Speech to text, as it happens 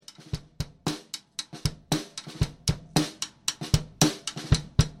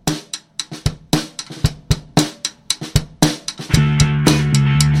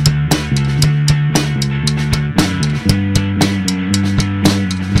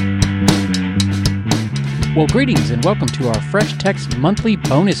Well, greetings and welcome to our Fresh Text monthly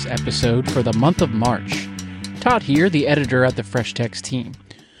bonus episode for the month of March. Todd here, the editor at the Fresh Text team.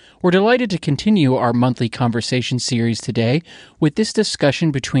 We're delighted to continue our monthly conversation series today with this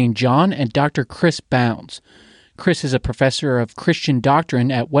discussion between John and Dr. Chris Bounds. Chris is a professor of Christian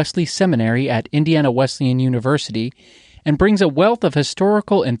doctrine at Wesley Seminary at Indiana Wesleyan University and brings a wealth of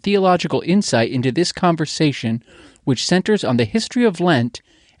historical and theological insight into this conversation, which centers on the history of Lent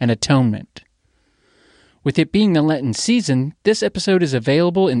and atonement. With it being the Lenten season, this episode is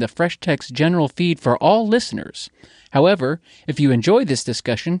available in the Fresh Text general feed for all listeners. However, if you enjoy this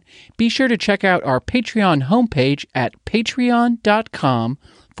discussion, be sure to check out our Patreon homepage at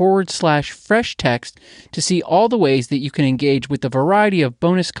patreon.com/fresh text to see all the ways that you can engage with the variety of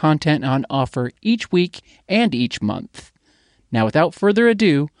bonus content on offer each week and each month. Now, without further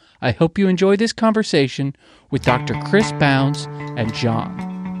ado, I hope you enjoy this conversation with Dr. Chris Bounds and John.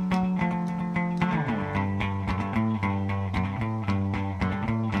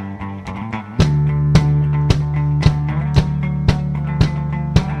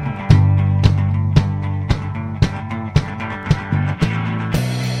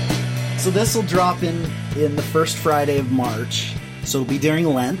 So this will drop in the first Friday of March, so it'll be during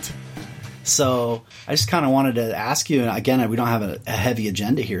Lent. So I just kind of wanted to ask you, and again, we don't have a heavy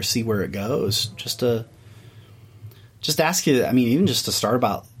agenda here, see where it goes. Just ask you, I mean, even just to start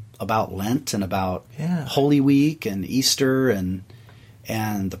about Lent and about Holy Week and Easter and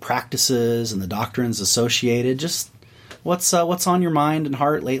the practices and the doctrines associated. Just what's on your mind and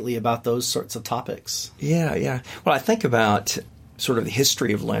heart lately about those sorts of topics? Yeah. Well, I think about sort of the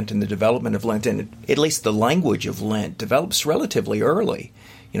history of Lent and the development of Lent, and at least the language of Lent develops relatively early.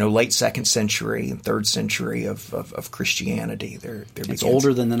 Late 2nd century and 3rd century of Christianity. It's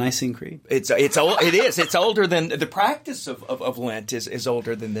older than the Nicene Creed. It is. It's older than the practice of Lent is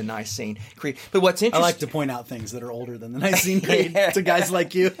older than the Nicene Creed. But what's interesting, I like to point out things that are older than the Nicene Creed to guys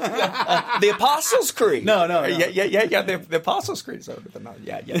like you. The Apostles' Creed. No. Yeah. The Apostles' Creed is older than that.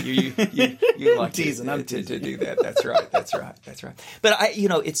 Yeah. You like teasing. to do that. That's right. But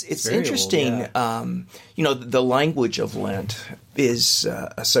it's interesting. Old, yeah. The language of Lent is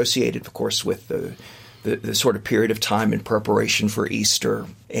associated, of course, with the sort of period of time in preparation for Easter.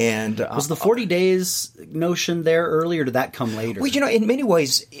 And was the 40 days notion there early, or did that come later? Well, in many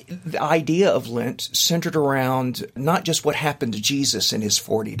ways, the idea of Lent centered around not just what happened to Jesus in his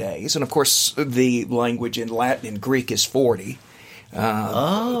 40 days, and of course, the language in Latin and Greek is 40.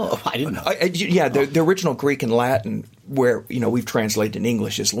 I didn't know. The original Greek and Latin, where we've translated in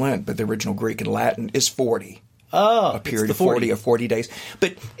English as Lent, but the original Greek and Latin is 40. A period of 40 days.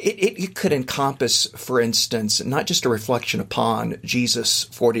 But it could encompass, for instance, not just a reflection upon Jesus'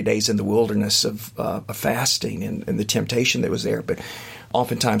 40 days in the wilderness of fasting and the temptation that was there, but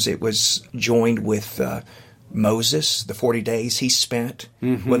oftentimes it was joined with Moses, the 40 days he spent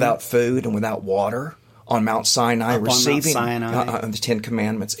without food and without water on Mount Sinai, receiving the 10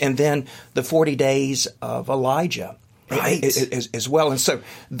 Commandments, and then the 40 days of Elijah. Right. As well. And so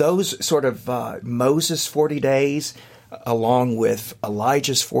those sort of Moses' 40 days, along with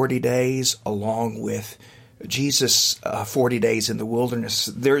Elijah's 40 days, along with Jesus' 40 days in the wilderness,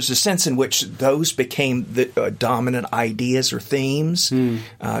 there's a sense in which those became the dominant ideas or themes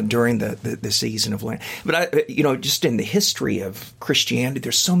during the season of Lent. But, just in the history of Christianity,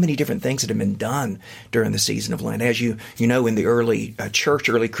 there's so many different things that have been done during the season of Lent. As you know, in the early church,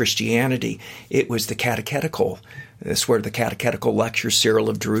 early Christianity, it was the catechetical. That's where the catechetical lectures, Cyril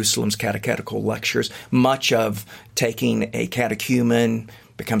of Jerusalem's catechetical lectures, much of taking a catechumen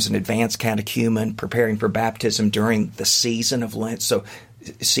becomes an advanced catechumen, preparing for baptism during the season of Lent. So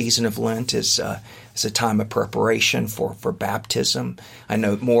season of Lent is a time of preparation for baptism. I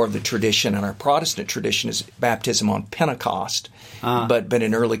know more of the tradition, and our Protestant tradition is baptism on Pentecost. But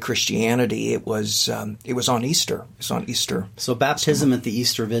in early Christianity, it was on Easter. It was on Easter. So baptism at the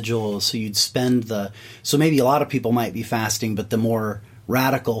Easter Vigil. So you'd spend so maybe a lot of people might be fasting, but the more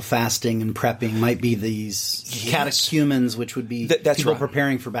radical fasting and prepping might be these catechumens, which would be people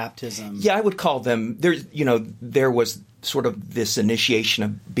preparing for baptism. Yeah, I would call them. There was sort of this initiation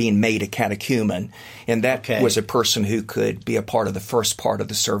of being made a catechumen, and that was a person who could be a part of the first part of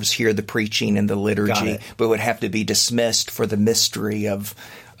the service, hear the preaching and the liturgy, but would have to be dismissed for the mystery of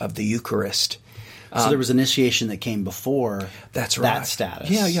the Eucharist. So there was initiation that came before that's right. that status.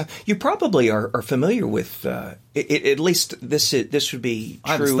 Yeah. You probably are familiar with, at least this would be true.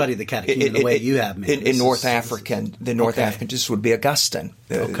 I haven't studied the catechumen the way you have, maybe. In North African, this would be Augustine,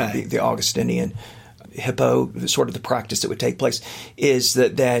 the Augustinian hippo, sort of the practice that would take place, is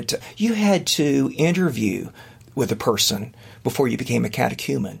that you had to interview with a person before you became a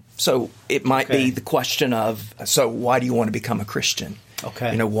catechumen. So it might be the question of, so why do you want to become a Christian?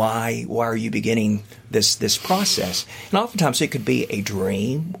 Okay. Why are you beginning this process? And oftentimes it could be a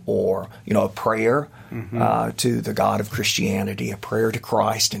dream or, a prayer to the God of Christianity, a prayer to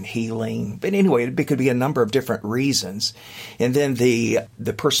Christ and healing. But anyway, it could be a number of different reasons. And then the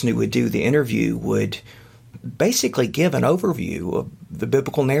person who would do the interview would basically give an overview of the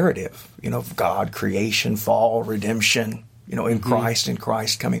biblical narrative, of God, creation, fall, redemption, in Christ and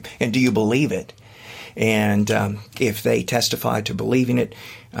Christ coming. And do you believe it? And if they testified to believing it,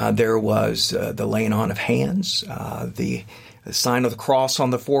 there was the laying on of hands, the sign of the cross on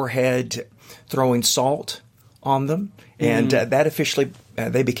the forehead, throwing salt on them. And that officially,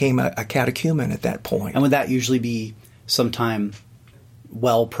 they became a catechumen at that point. And would that usually be sometime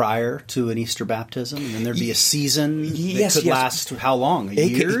well prior to an Easter baptism? And then there'd be a season that could last how long?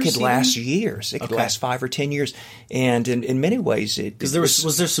 It could last years. It could last 5 or 10 years. And in many ways, because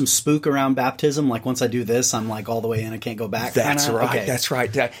was there some spook around baptism? Like, once I do this, I'm like all the way in, I can't go back. That's kinda? right. Okay. That's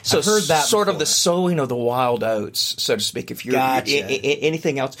right. So I've heard that sort before. of the sowing of the wild oats, so to speak. If you're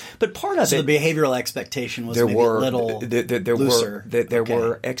anything else, but part of the behavioral expectation was maybe a little looser. There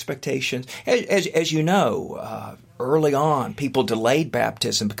were expectations, as you know. Early on, people delayed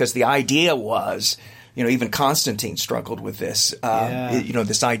baptism because the idea was, even Constantine struggled with this,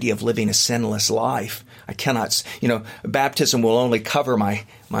 this idea of living a sinless life. I cannot, baptism will only cover my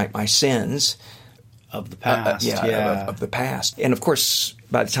sins of the past. Of the past. And of course,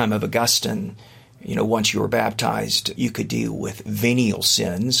 by the time of Augustine, once you were baptized, you could deal with venial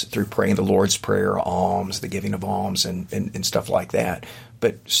sins through praying the Lord's Prayer, alms, the giving of alms, and stuff like that.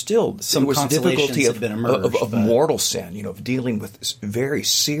 But still, some there was difficulty of mortal sin, of dealing with very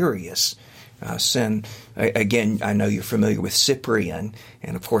serious sin. Again, I know you're familiar with Cyprian,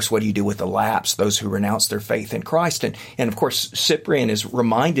 and of course, what do you do with the lapsed, those who renounce their faith in Christ? And of course, Cyprian is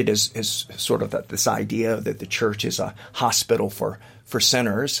reminded as sort of this idea that the church is a hospital for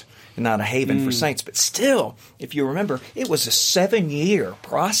sinners and not a haven for saints. But still, if you remember, it was a 7-year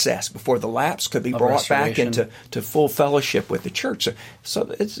process before the lapse could be brought back into full fellowship with the church.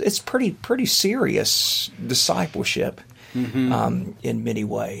 So it's pretty serious discipleship in many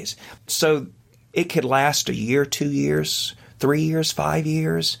ways. So it could last a year, 2 years, 3 years, 5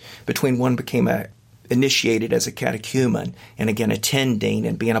 years between one became initiated as a catechumen and again attending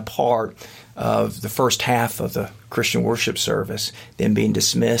and being a part of the first half of the Christian worship service, then being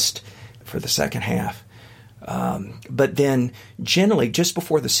dismissed for the second half. But then generally just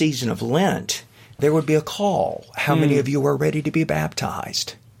before the season of Lent, there would be a call. How many of you are ready to be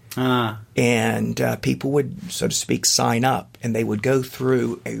baptized? And people would, so to speak, sign up, and they would go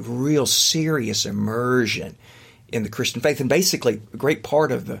through a real serious immersion in the Christian faith. And basically, a great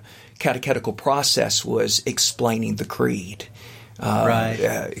part of the catechetical process was explaining the creed.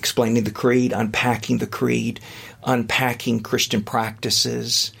 Explaining the creed, unpacking Christian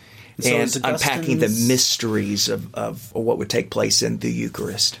practices, and unpacking the mysteries of what would take place in the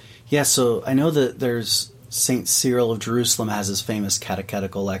Eucharist. Yeah, so I know that there's St. Cyril of Jerusalem has his famous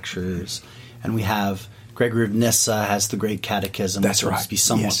catechetical lectures, and we have Gregory of Nyssa has the Great Catechism. That's right. Which would be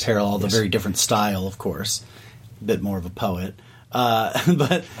somewhat parallel, the very different style, of course. A bit more of a poet. And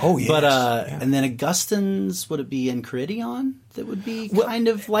then Augustine's, would it be Enchiridion that would be kind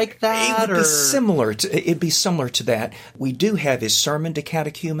of like that? It'd be similar to that. We do have his Sermon to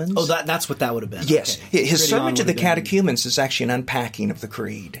Catechumens. Oh, that's what that would have been. Yes. Okay. His Sermon to the Catechumens is actually an unpacking of the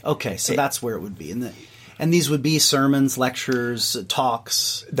creed. Okay, so that's where it would be. And these would be sermons, lectures,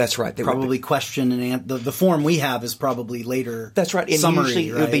 talks. That's right. They probably question and answer. The form we have is probably later. That's right. And summary, usually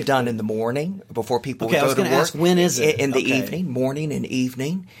it would be done in the morning before people would go to work. I was going to ask, when is it? In the evening, morning and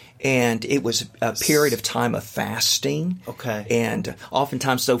evening. And it was a period of time of fasting. Okay. And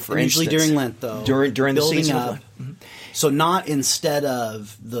oftentimes, for instance, usually during Lent, though. During the season of Lent. Mm-hmm. So not instead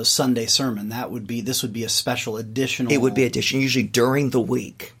of the Sunday sermon. This would be a special additional. It would be additional, usually during the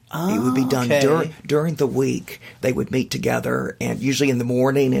week. It would be done during the week. They would meet together, and usually in the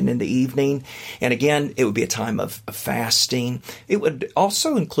morning and in the evening. And again, it would be a time of fasting. It would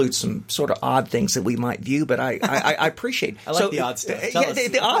also include some sort of odd things that we might view, but I appreciate. I like the odd stuff.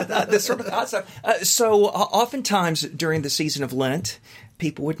 The sort of odd stuff. So oftentimes during the season of Lent,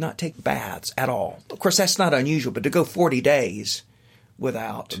 people would not take baths at all. Of course, that's not unusual, but to go 40 days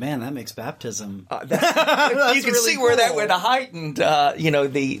without. Man, that makes baptism. You can really see where that would have heightened,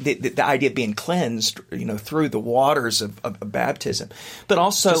 the idea of being cleansed, through the waters of baptism. But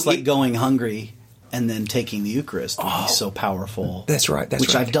also, just like going hungry and then taking the Eucharist would be so powerful. That's right.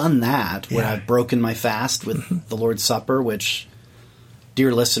 I've done that when I've broken my fast with the Lord's Supper, which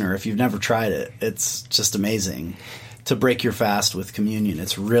dear listener, if you've never tried it, it's just amazing to break your fast with communion.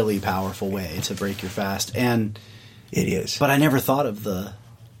 It's a really powerful way to break your fast, and it is. But I never thought of the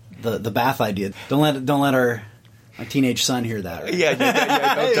bath idea. Don't let my teenage son hear that. Right? Yeah,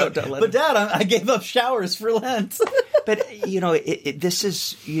 don't let But Dad, I gave up showers for Lent. But this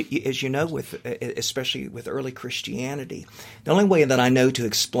is, as you know, especially with early Christianity, the only way that I know to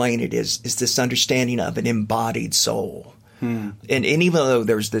explain it is this understanding of an embodied soul. And even though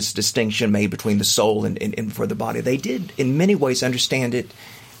there's this distinction made between the soul and for the body, they did in many ways understand it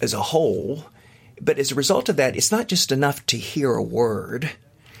as a whole. But as a result of that, it's not just enough to hear a word,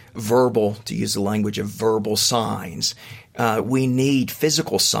 verbal, to use the language of verbal signs. We need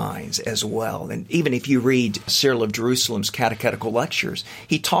physical signs as well. And even if you read Cyril of Jerusalem's catechetical lectures,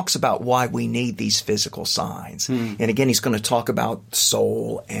 he talks about why we need these physical signs. And again, he's going to talk about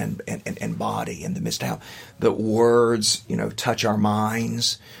soul and body in the midst of how the words, touch our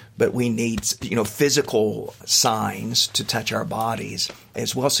minds, but we need, physical signs to touch our bodies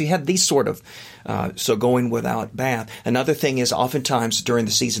as well. So you have these sort of, so going without bath. Another thing is oftentimes during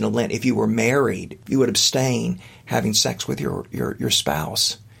the season of Lent, if you were married, you would abstain having sex with your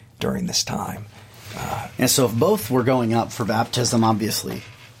spouse during this time. And so if both were going up for baptism, obviously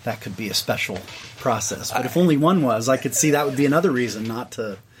that could be a special process. But if only one was, I could see that would be another reason not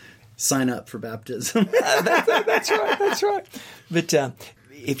to sign up for baptism. That's right. But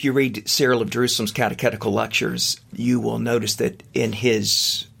if you read Cyril of Jerusalem's catechetical lectures, you will notice that in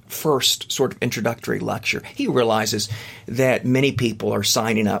his first sort of introductory lecture, he realizes that many people are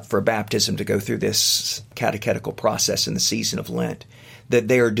signing up for baptism to go through this catechetical process in the season of Lent, that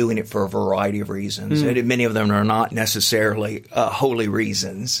they are doing it for a variety of reasons. And many of them are not necessarily holy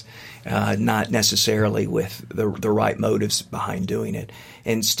reasons, not necessarily with the right motives behind doing it.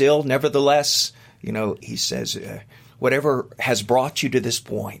 And still, nevertheless, he says, whatever has brought you to this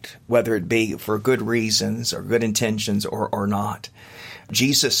point, whether it be for good reasons or good intentions or not,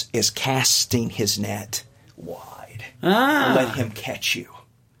 Jesus is casting his net wide. Let him catch you.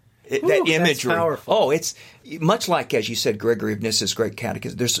 That imagery. That's powerful. Oh, it's much like, as you said, Gregory of Nyssa's great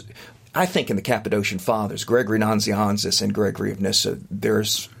catechism. There's, I think, in the Cappadocian Fathers, Gregory Nazianzus and Gregory of Nyssa,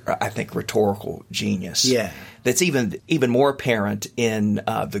 there's, I think, rhetorical genius. Yeah. That's even more apparent in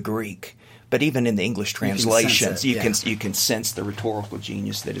the Greek. But even in the English translations, you can sense the rhetorical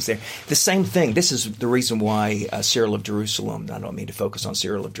genius that is there. The same thing. This is the reason why Cyril of Jerusalem. I don't mean to focus on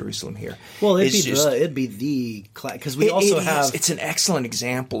Cyril of Jerusalem here. Well, it'd be the because we also have. It's an excellent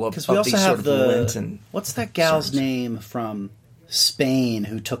example of because we also these have sort of Lenten. What's that gal's name from Spain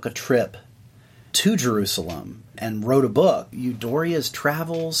who took a trip to Jerusalem and wrote a book, Eudoria's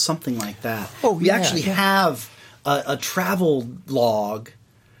Travels, something like that. Oh, we actually have a travel log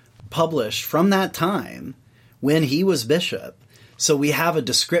published from that time when he was bishop. So we have a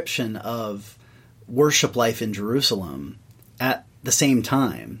description of worship life in Jerusalem at the same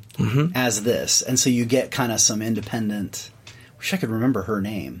time as this. And so you get kind of some independent... Wish I could remember her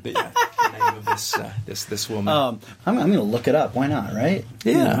name. But yeah, the name of this woman. I'm going to look it up. Why not, right?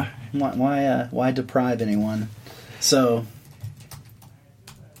 Yeah. Why deprive anyone? So,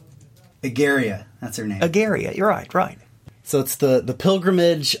 Egeria, that's her name. Egeria, you're right. So it's the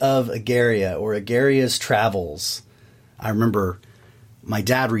Pilgrimage of Egeria, or Egeria's Travels. I remember my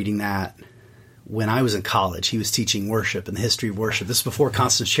dad reading that when I was in college. He was teaching worship and the history of worship. This is before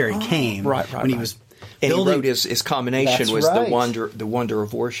Constance Cherry came. Right. When he was and building, he wrote his combination was right. the wonder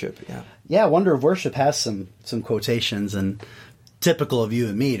of worship. Yeah, Wonder of Worship has some quotations, and typical of you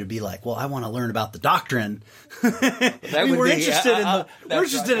and me to be like, well, I want to learn about the doctrine. We're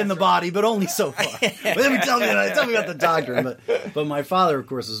interested in the body, but only so far. But let me tell me about the doctrine. But my father, of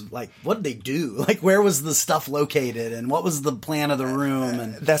course, was like, what did they do? Like, where was the stuff located, and what was the plan of the room?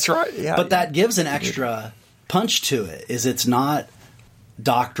 And that's right. Yeah, but that gives an extra punch to it. Is it's not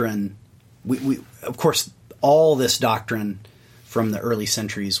doctrine. We of course, all this doctrine from the early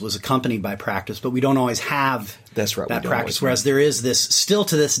centuries was accompanied by practice, but we don't always have that practice. Whereas there is this, still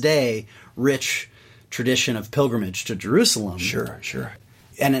to this day, rich tradition of pilgrimage to Jerusalem. Sure.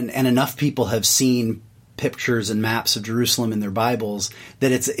 And enough people have seen pictures and maps of Jerusalem in their Bibles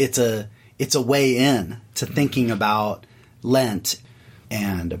that it's a way in to thinking about Lent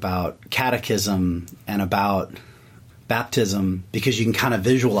and about catechism and about baptism, because you can kind of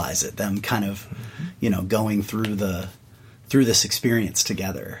visualize it, them kind of, going through this experience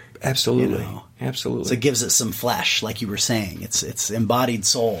together. Absolutely. Absolutely. So it gives it some flesh, like you were saying. It's embodied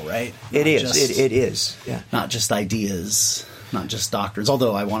soul, right? It is. Yeah. Not just ideas. not just doctrines.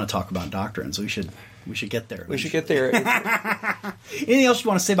 Although I want to talk about doctrines, we should get there. We should get there. Anything else you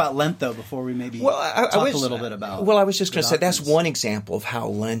want to say about Lent, though, before we maybe talk a little bit about? Well, I was just going to say that's one example of how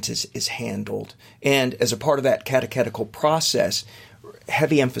Lent is handled, and as a part of that catechetical process,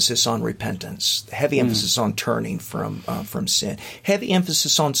 heavy emphasis on repentance, heavy emphasis on turning from sin, heavy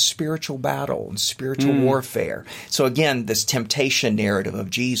emphasis on spiritual battle and spiritual warfare. So again, this temptation narrative of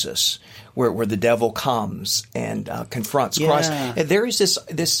Jesus, where the devil comes and confronts Christ. And there is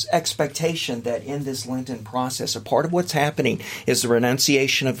this expectation that in this Lenten process, a part of what's happening is the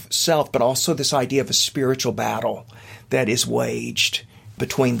renunciation of self, but also this idea of a spiritual battle that is waged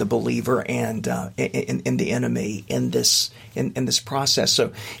between the believer and the enemy in this process.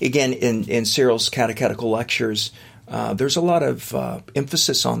 So again, in Cyril's catechetical lectures, there's a lot of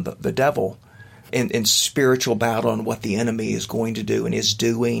emphasis on the devil in spiritual battle and what the enemy is going to do and is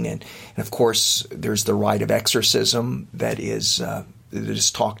doing, and of course there's the rite of exorcism that is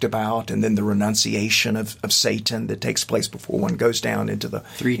talked about, and then the renunciation of Satan that takes place before one goes down into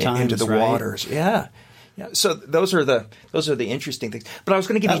the waters. Yeah. Yeah, so those are the interesting things. But I was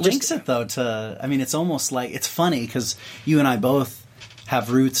going to give you links it though to. I mean, it's almost like it's funny because you and I both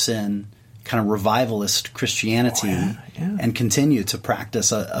have roots in kind of revivalist Christianity and continue to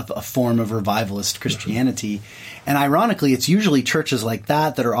practice a form of revivalist Christianity. And ironically, it's usually churches like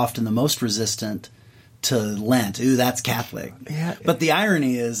that are often the most resistant to Lent. Ooh, that's Catholic. Yeah. But the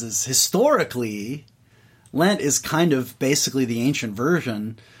irony is historically, Lent is kind of basically the ancient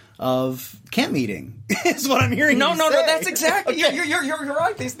version of camp meeting is what I'm hearing. No, say. That's exactly. Okay. You're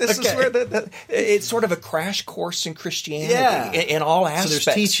right. This is where it's sort of a crash course in Christianity in all aspects.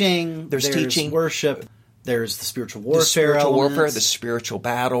 So there's teaching, worship. There's the spiritual warfare, the spiritual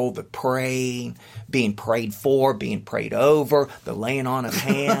battle, the praying, being prayed for, being prayed over, the laying on of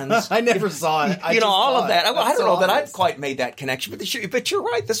hands. I never saw it. All of that. I don't know that I've quite made that connection, but you're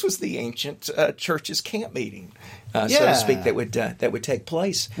right. This was the ancient church's camp meeting, so to speak, that would take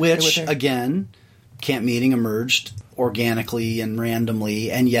place. Which again, camp meeting emerged organically and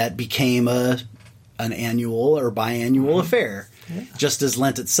randomly, and yet became an annual or biannual affair, just as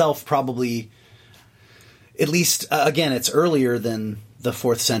Lent itself probably. At least, again, it's earlier than the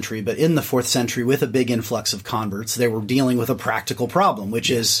 4th century, but in the 4th century, with a big influx of converts, they were dealing with a practical problem,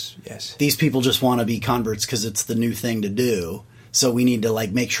 which is these people just want to be converts because it's the new thing to do. So we need to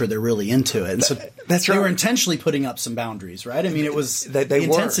make sure they're really into it. And so they were intentionally putting up some boundaries, right? I mean, it was the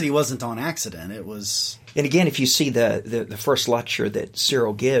intensity wasn't on accident. It was. And again, if you see the first lecture that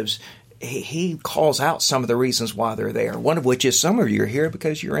Cyril gives, he calls out some of the reasons why they're there. One of which is some of you are here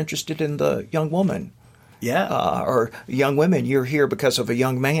because you're interested in the young woman. Yeah, or young women, you're here because of a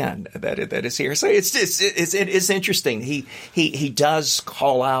young man that is here. So it's interesting. He does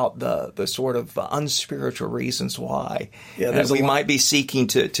call out the sort of unspiritual reasons why we might be seeking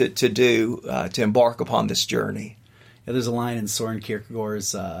to embark upon this journey. Yeah, there's a line in Soren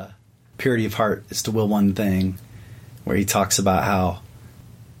Kierkegaard's "Purity of Heart is to Will One Thing," where he talks about how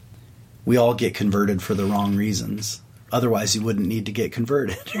we all get converted for the wrong reasons. Otherwise, you wouldn't need to get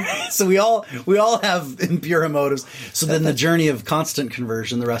converted. So we all have impure motives. So then the journey of constant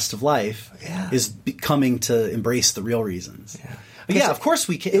conversion, the rest of life, is coming to embrace the real reasons. Yeah, of course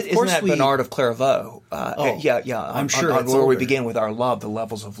we can. Isn't that Bernard of Clairvaux? I'm sure. Where we begin with our love, the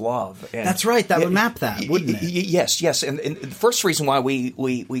levels of love. And that's right. That would map that, wouldn't it? Yes. And the first reason why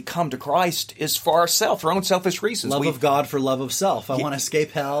we come to Christ is for ourselves, our own selfish reasons. Love of God for love of self. I want to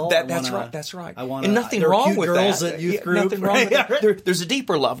escape hell. That's right. I want. And nothing wrong with girls that. At youth group. Nothing wrong with that. There's a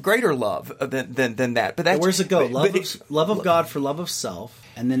deeper love, greater love than that. But where's it go? Love of God for love of self,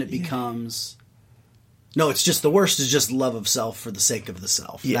 and then it becomes. No, it's just the worst is just love of self for the sake of the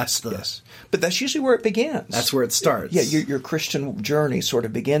self. Yes. But that's usually where it begins. That's where it starts. Yeah, your Christian journey sort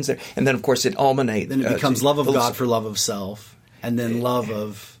of begins there. And then, of course, it culminates. Then it becomes love of God for love of self, and then love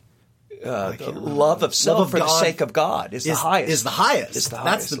of... love of self for the sake of God is the highest. Is the highest.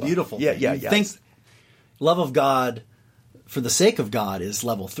 That's the beautiful thing. Yeah. Think love of God for the sake of God is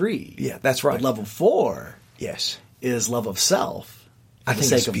level 3. Yeah, that's right. But level 4 is love of self. For the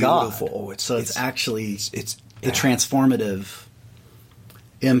sake of beautiful. God. It's actually the transformative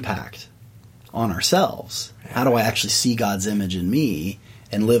impact on ourselves. Yeah. How do I actually see God's image in me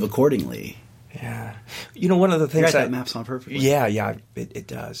and live accordingly? Yeah. One of the things that maps on perfectly. Yeah, it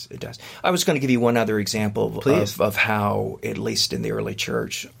does. It does. I was going to give you one other example of how, at least in the early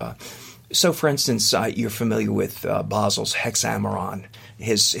church, so for instance, you're familiar with Basil's Hexameron.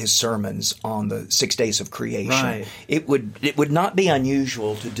 his sermons on the 6 days of creation. Right. It would not be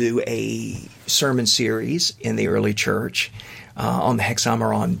unusual to do a sermon series in the early church on the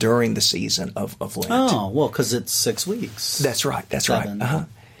Hexameron during the season of Lent. Oh, well, because it's 6 weeks. That's right. That's 7. right. Uh-huh.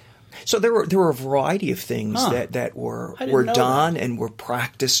 So there were a variety of things that were done and were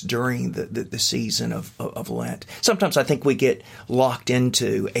practiced during the season of Lent. Sometimes I think we get locked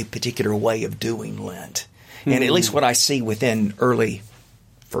into a particular way of doing Lent. And at least what I see within early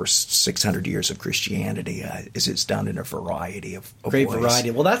first 600 years of Christianity is it's done in a variety of Great ways.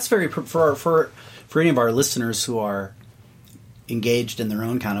 variety. Well, that's very for any of our listeners who are engaged in their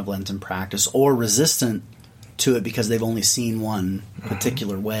own kind of Lenten practice or resistant to it because they've only seen one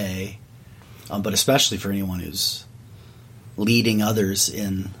particular way, but especially for anyone who's leading others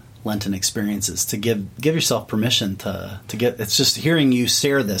in Lenten experiences, to give yourself permission to get. It's just hearing you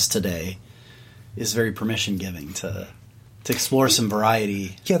share this today is very permission giving to explore some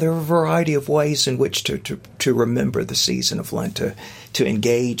variety. Yeah, there are a variety of ways in which to remember the season of Lent, to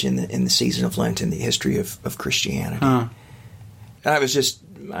engage in the season of Lent in the history of Christianity. I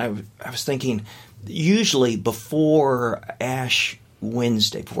was thinking, usually before Ash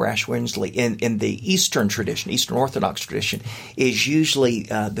Wednesday, in the Eastern tradition, Eastern Orthodox tradition, is usually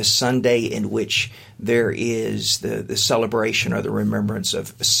the Sunday in which there is the celebration or the remembrance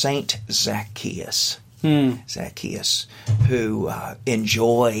of Saint Zacchaeus. Zacchaeus, who in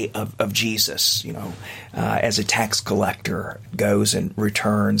joy of Jesus, as a tax collector, goes and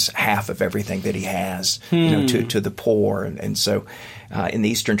returns half of everything that he has, to the poor, and so in the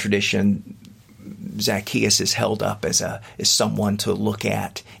Eastern tradition, Zacchaeus is held up as someone to look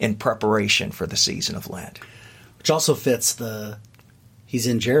at in preparation for the season of Lent, which also fits he's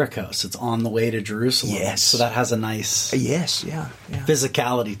in Jericho, so it's on the way to Jerusalem. Yes, so that has a nice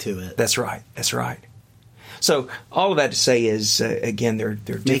physicality to it. That's right. That's right. So all of that to say is, again, they're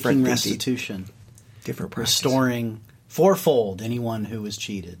different. Making restitution. Different practices. Restoring fourfold anyone who was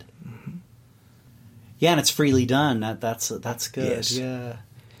cheated. Mm-hmm. Yeah, and it's freely done. That's good. Yes. Yeah.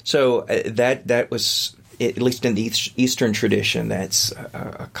 So that was, at least in the Eastern tradition, that's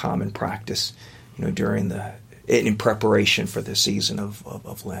a common practice, in preparation for the season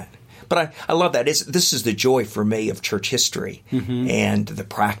of Lent. But I love that. This is the joy for me of church history and the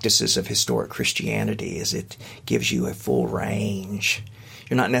practices of historic Christianity, is it gives you a full range.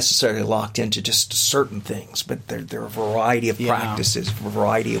 You're not necessarily locked into just certain things, but there are a variety of practices, a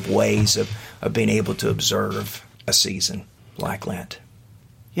variety of ways of being able to observe a season like Lent.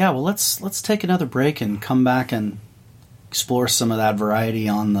 Yeah, well, let's take another break and come back and explore some of that variety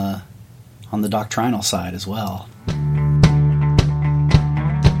on the doctrinal side as well.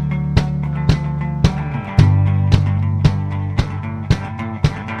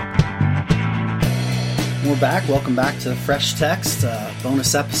 We're back. Welcome back to Fresh Text,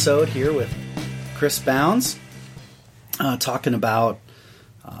 bonus episode here with Chris Bounds, talking about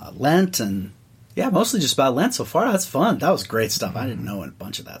Lent and mostly just about Lent so far. That's fun. That was great stuff. I didn't know a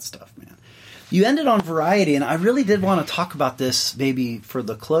bunch of that stuff, man. You ended on variety, and I really did want to talk about this maybe for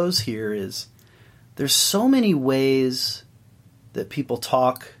the close here. Is there's so many ways that people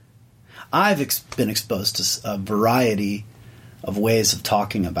talk. I've been exposed to a variety of ways of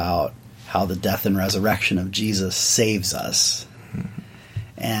talking about how the death and resurrection of Jesus saves us.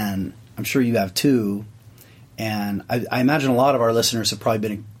 And I'm sure you have too. And I imagine a lot of our listeners have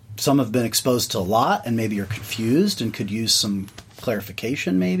probably some have been exposed to a lot and maybe are confused and could use some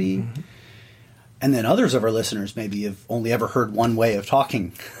clarification maybe. Mm-hmm. And then others of our listeners maybe have only ever heard one way of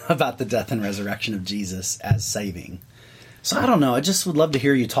talking about the death and resurrection of Jesus as saving. So I don't know. I just would love to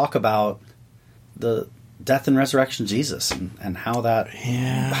hear you talk about the death and resurrection of Jesus and how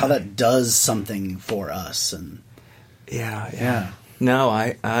that does something for us. And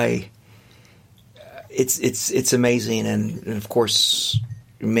no, it's amazing, and of course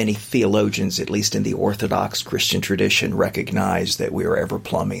many theologians, at least in the Orthodox Christian tradition, recognize that we are ever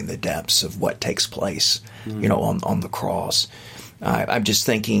plumbing the depths of what takes place on the cross. I'm just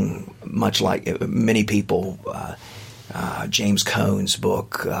thinking, much like many people, James Cone's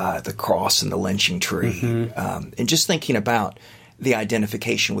book, The Cross and the Lynching Tree, and just thinking about the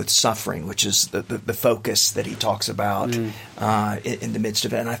identification with suffering, which is the focus that he talks about in the midst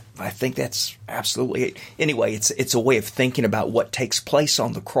of it. And I think that's absolutely it. Anyway, it's a way of thinking about what takes place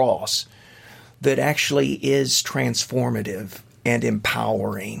on the cross that actually is transformative and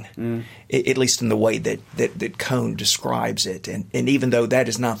empowering, at least in the way that Cone describes it. And even though that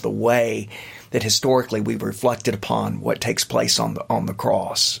is not the way that historically we've reflected upon what takes place on the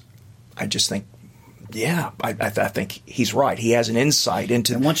cross, I just think, I think he's right. He has an insight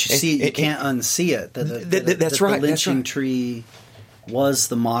into. And once you see it, you can't unsee it. That's right. The lynching tree was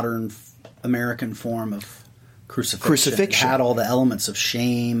the modern American form of crucifixion. It had all the elements of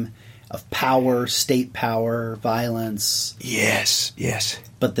shame, of power, state power, violence. Yes, yes.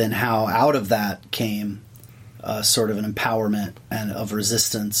 But then how out of that came sort of an empowerment and of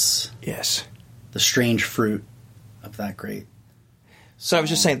resistance. Yes. The strange fruit of that great. So I was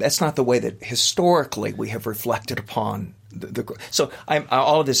just saying that's not the way that historically we have reflected upon so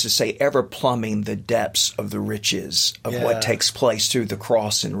all of this to say ever plumbing the depths of the riches of what takes place through the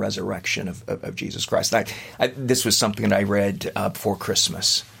cross and resurrection of Jesus Christ. This was something that I read before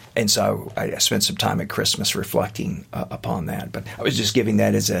Christmas. And so I spent some time at Christmas reflecting upon that. But I was just giving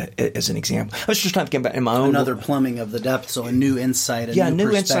that as an example. I was just thinking about in my own another plumbing of the depth, so a new insight,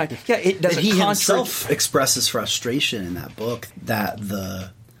 new insight. Yeah, it doesn't. He himself expresses frustration in that book that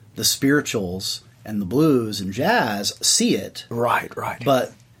the spirituals and the blues and jazz see it, right,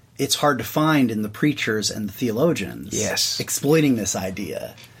 but it's hard to find in the preachers and the theologians. Yes, exploiting this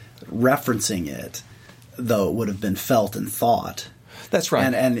idea, referencing it, though it would have been felt and thought. That's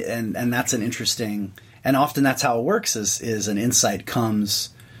right. And that's an interesting – and often that's how it works is an insight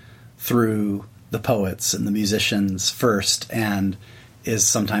comes through the poets and the musicians first and is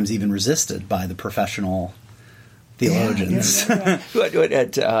sometimes even resisted by the professional theologians. At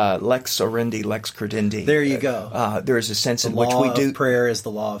lex orandi, lex credendi. There you go. There is a sense in which we do – prayer is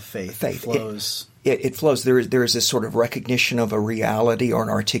the law of faith. It flows – It flows. There is this sort of recognition of a reality or an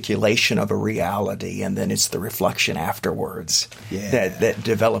articulation of a reality, and then it's the reflection afterwards that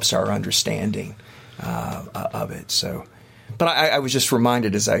develops our understanding of it. So, but I was just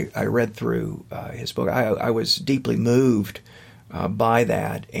reminded as I read through his book, I was deeply moved by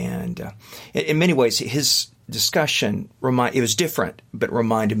that, and in many ways his discussion it was different, but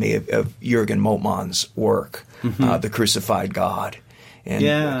reminded me of Jürgen Moltmann's work, The Crucified God.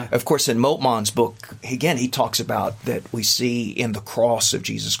 And of course, in Moltmann's book, again, he talks about that we see in the cross of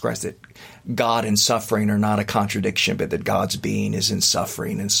Jesus Christ that God and suffering are not a contradiction, but that God's being is in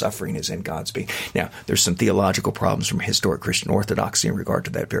suffering and suffering is in God's being. Now, there's some theological problems from historic Christian orthodoxy in regard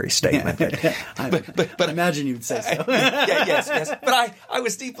to that very statement. But I imagine you'd say so. Yes. But I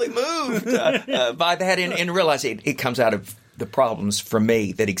was deeply moved by that and realizing it comes out of the problems for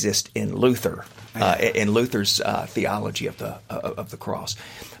me that exist in Luther, in Luther's theology of the cross.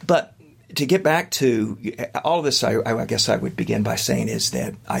 But to get back to all of this, I guess I would begin by saying is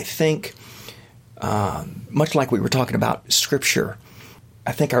that I think, much like we were talking about Scripture,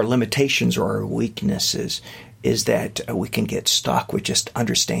 I think our limitations or our weaknesses is that we can get stuck with just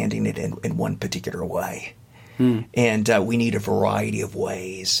understanding it in one particular way. And we need a variety of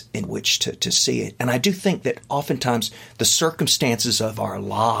ways in which to see it. And I do think that oftentimes the circumstances of our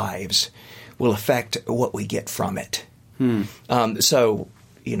lives will affect what we get from it. So,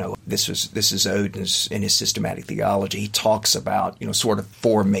 this is Oden's in his systematic theology. He talks about, sort of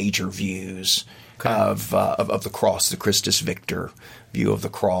four major views of the cross: the Christus Victor view of the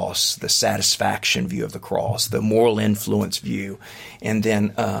cross, the satisfaction view of the cross, the moral influence view, and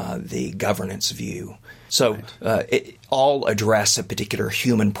then the governance view. So it all address a particular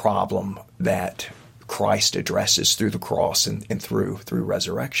human problem that Christ addresses through the cross and through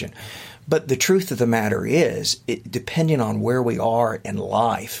resurrection. But the truth of the matter is, depending on where we are in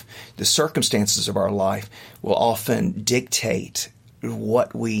life, the circumstances of our life will often dictate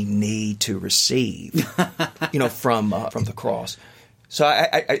what we need to receive, from the cross. So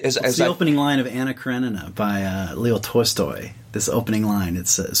it's the opening line of Anna Karenina by Leo Tolstoy. This opening line,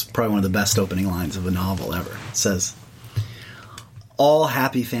 it's probably one of the best opening lines of a novel ever. It says, "All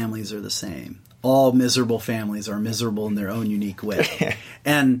happy families are the same. All miserable families are miserable in their own unique way."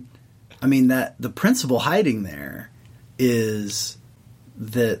 And I mean that the principle hiding there is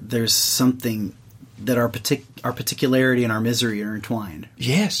that there's something that our particularity and our misery are entwined.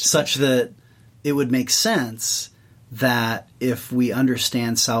 Yes, such that it would make sense that if we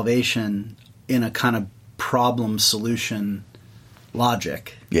understand salvation in a kind of problem-solution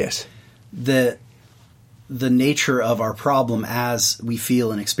logic, yes, that the nature of our problem as we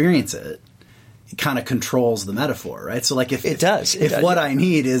feel and experience it kind of controls the metaphor, right? So, like, if what I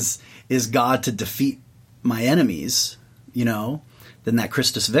need is God to defeat my enemies, then that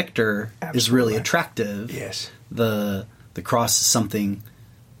Christus Victor is really attractive. Yes, the cross is something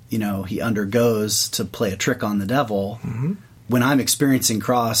he undergoes to play a trick on the devil. Mm-hmm. When I'm experiencing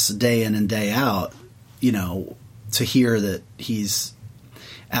cross day in and day out, to hear that he's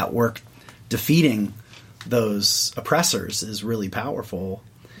at work defeating those oppressors is really powerful.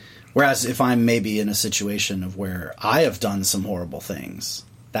 Whereas if I'm maybe in a situation of where I have done some horrible things,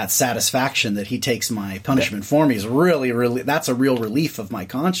 that satisfaction that he takes my punishment for me is really, really, that's a real relief of my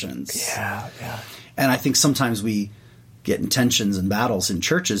conscience. Yeah. And I think sometimes we get in tensions and battles in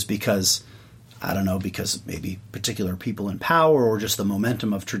churches because, I don't know, because maybe particular people in power or just the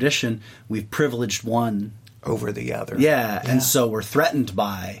momentum of tradition, we've privileged one over the other. Yeah, and so we're threatened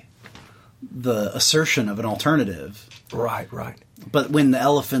by the assertion of an alternative. Right. But when the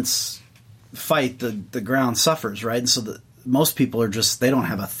elephants fight, the ground suffers, right? And so most people are they don't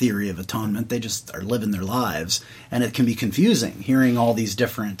have a theory of atonement. They just are living their lives. And it can be confusing hearing all these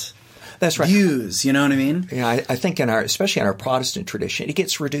different views, you know what I mean? Yeah, I think especially in our Protestant tradition, it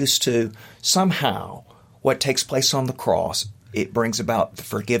gets reduced to somehow what takes place on the cross, it brings about the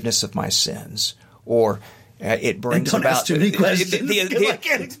forgiveness of my sins, or it brings don't about ask too many questions. I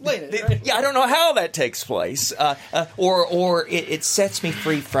can't explain it. Right? Yeah, I don't know how that takes place, or it sets me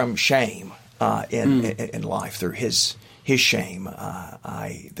free from shame in life through His shame,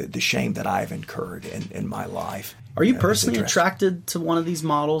 the shame that I've incurred in my life. Are you personally attracted to one of these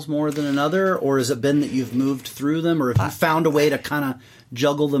models more than another, or has it been that you've moved through them, or have you found a way to kind of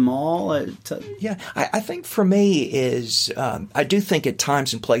juggle them all? Yeah, I think for me is I do think at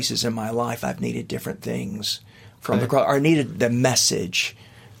times and places in my life I've needed different things from the cross, or needed the message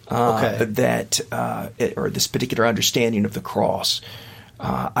that or this particular understanding of the cross.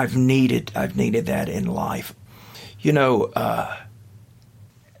 I've needed that in life. You know,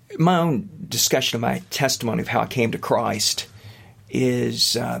 my own discussion of my testimony of how I came to Christ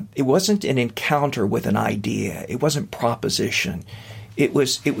is it wasn't an encounter with an idea. It wasn't proposition. It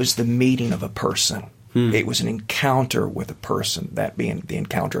was the meeting of a person. It was an encounter with a person, that being the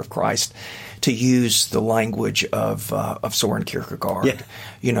encounter of Christ. To use the language of Soren Kierkegaard,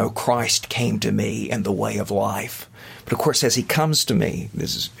 you know, Christ came to me in the way of life. But of course, as He comes to me,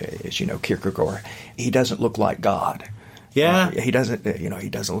 this is, as you know, Kierkegaard, He doesn't look like God. Yeah, he doesn't. He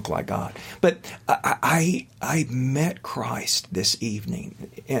doesn't look like God. But I met Christ this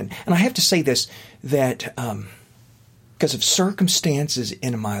evening, and I have to say this, that because of circumstances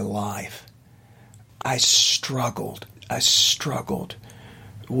in my life, I struggled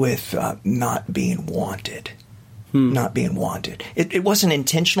with not being wanted. Not being wanted. It wasn't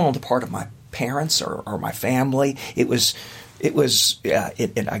intentional on the part of my parents or my family. It was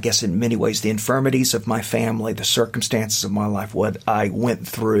I guess in many ways the infirmities of my family, the circumstances of my life, what I went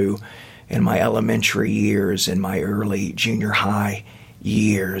through in my elementary years, in my early junior high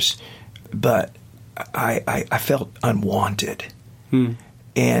years. But I felt unwanted.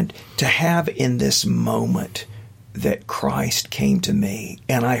 And to have in this moment that Christ came to me,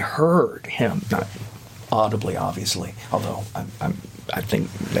 and I heard Him, not audibly, obviously, although I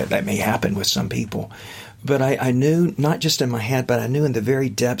think that may happen with some people. But I knew, not just in my head, but I knew in the very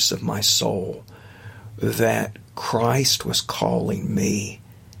depths of my soul that Christ was calling me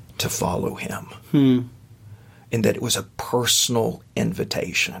to follow Him. And that it was a personal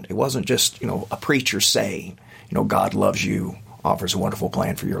invitation. It wasn't just, a preacher saying, God loves you, offers a wonderful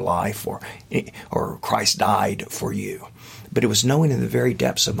plan for your life, or Christ died for you. But it was knowing in the very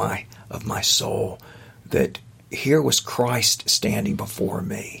depths of my soul that here was Christ standing before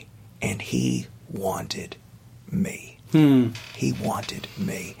me, and He wanted me. He wanted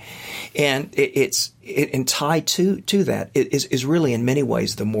me. And it's tied to that is really in many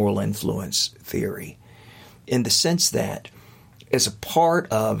ways the moral influence theory, in the sense that as a part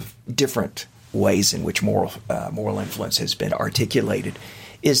of different ways in which moral influence has been articulated,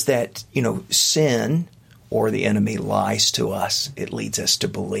 is that sin or the enemy lies to us. It leads us to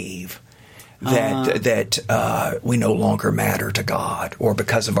believe that we no longer matter to God, or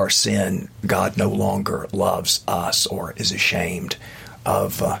because of our sin, God no longer loves us or is ashamed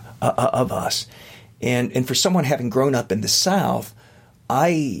of us. And for someone having grown up in the South,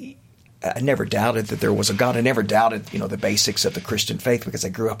 I never doubted that there was a God. I never doubted, the basics of the Christian faith because I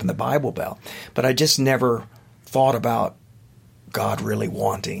grew up in the Bible Belt. But I just never thought about God really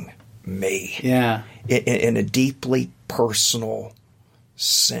wanting me. Yeah. In a deeply personal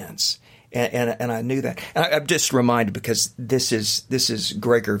sense. And I knew that. And I'm just reminded, because this is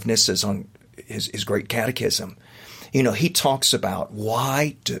Gregor of Nyssa's on his great catechism. He talks about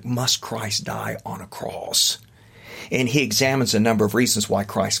why must Christ die on a cross? And he examines a number of reasons why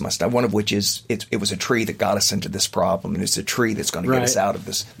Christ must die, one of which is it was a tree that got us into this problem, and it's a tree that's going to get us out of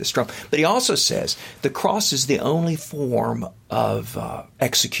this trouble. But he also says the cross is the only form of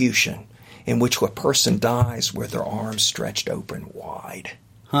execution in which a person dies with their arms stretched open wide.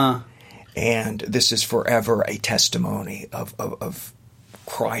 And this is forever a testimony of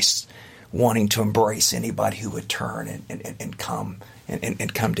Christ wanting to embrace anybody who would turn and come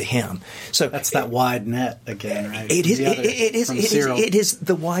to Him. So that's that wide net again, right? It is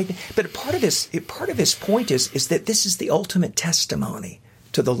the wide. But part of his point is that this is the ultimate testimony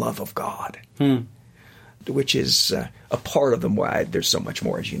to the love of God. which is a part of them. Why there's so much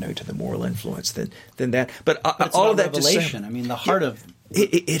more, as you know, to the moral influence than that. But all of that revelation. I mean, the heart of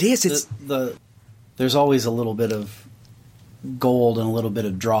it is. There's always a little bit of gold and a little bit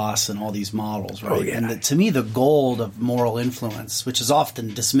of dross in all these models, right? Oh, yeah. And to me, the gold of moral influence, which is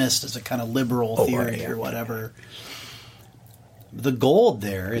often dismissed as a kind of liberal theory or whatever, the gold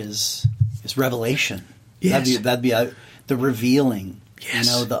there is revelation. Yes. That'd be the revealing,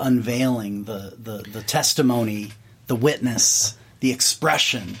 yes. The unveiling, the testimony, the witness, the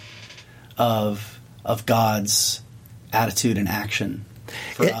expression of God's attitude and action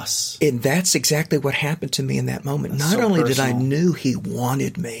for us. And that's exactly what happened to me in that moment. That's Not only personal. did I knew He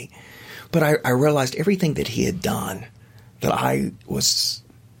wanted me, but I realized everything that He had done, that I was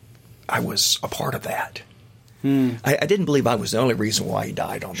a part of that. I didn't believe I was the only reason why He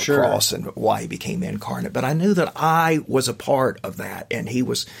died on the cross and why He became incarnate, but I knew that I was a part of that, and He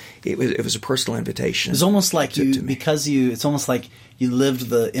was. It was a personal invitation. It's almost like to me. It's almost like you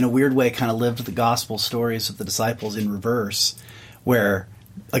lived in a weird way, kind of lived the gospel stories of the disciples in reverse, where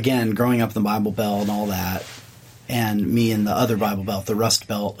again, growing up in the Bible Belt and all that, and me in the other Bible Belt, the Rust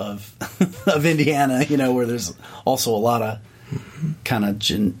Belt of of Indiana, where there's also a lot of kind of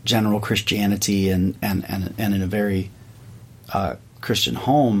general Christianity and in a very Christian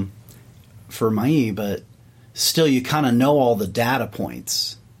home for me, but still you kind of know all the data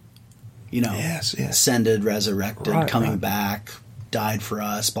points, Yes. ascended, resurrected, coming back, died for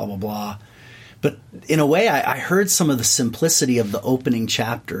us, blah, blah, blah. But in a way, I heard some of the simplicity of the opening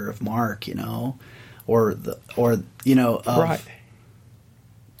chapter of Mark, of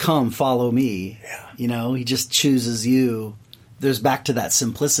come, follow me. Yeah. He just chooses you. There's back to that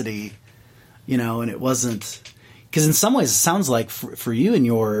simplicity, and it wasn't because in some ways it sounds like for you in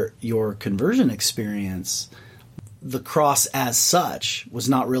your conversion experience, the cross as such was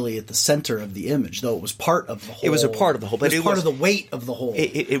not really at the center of the image, though it was part of the whole. It was a part of the whole, but it was part of the weight of the whole.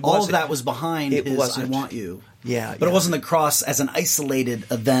 All of that was behind it his wasn't. I want you. Yeah. But it wasn't the cross as an isolated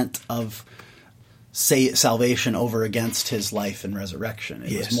event of salvation over against his life and resurrection.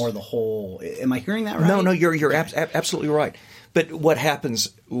 It was more the whole. Am I hearing that right? No, you're absolutely right. But what happens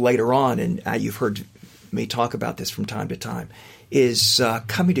later on, and you've heard me talk about this from time to time, is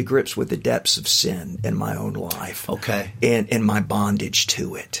coming to grips with the depths of sin in my own life. Okay. And my bondage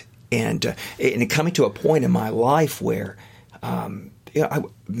to it. And coming to a point in my life where I'm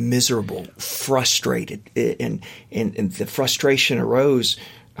miserable, frustrated, and the frustration arose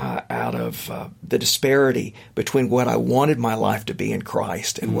out of the disparity between what I wanted my life to be in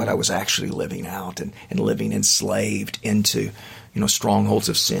Christ and what I was actually living out and living enslaved into, strongholds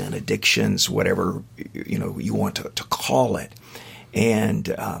of sin, addictions, whatever, you want to call it. And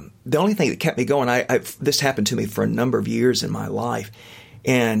the only thing that kept me going, this happened to me for a number of years in my life.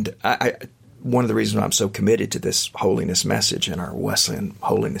 And one of the reasons I'm so committed to this holiness message and our Wesleyan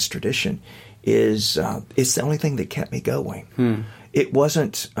holiness tradition is it's the only thing that kept me going. It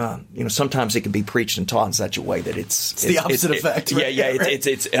wasn't, sometimes it can be preached and taught in such a way that it's the opposite effect. Right?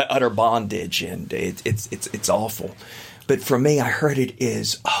 It's utter bondage and it's awful. But for me, I heard it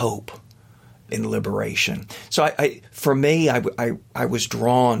is hope and liberation. So for me, I was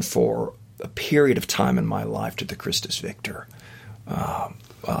drawn for a period of time in my life to the Christus Victor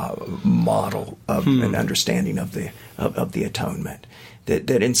model of an understanding of the atonement. That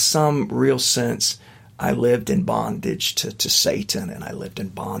in some real sense, I lived in bondage to Satan, and I lived in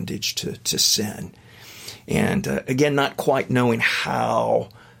bondage to sin. And again, not quite knowing how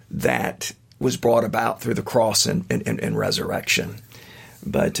that was brought about through the cross and resurrection,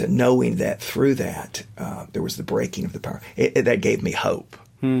 but knowing that through that there was the breaking of the power. That gave me hope.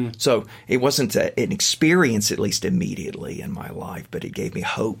 So it wasn't an experience, at least immediately in my life, but it gave me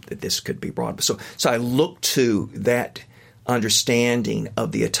hope that this could be brought. So I looked to that understanding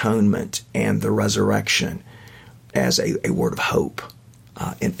of the atonement and the resurrection as a word of hope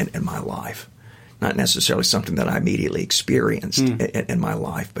in my life. Not necessarily something that I immediately experienced in my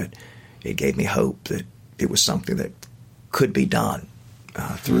life, but it gave me hope that it was something that could be done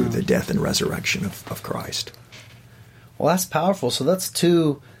through the death and resurrection of Christ. Well, that's powerful. So that's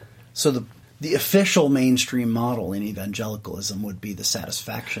So the official mainstream model in evangelicalism would be the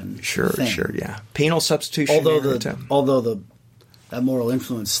satisfaction thing. Sure, yeah. Penal substitution. Although that moral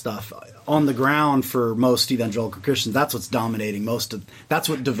influence stuff on the ground for most evangelical Christians, that's what's dominating that's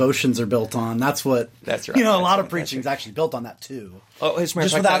what devotions are built on. That's right. A lot of preaching is actually built on that too. Just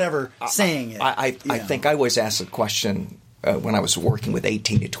without ever saying it. I think I always ask the question when I was working with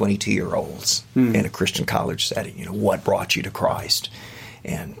 18 to 22-year-olds in a Christian college setting, what brought you to Christ?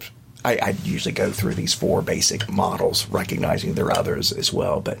 And I usually go through these 4 basic models, recognizing there are others as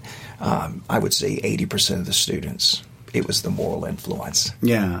well. But I would say 80% of the students, it was the moral influence.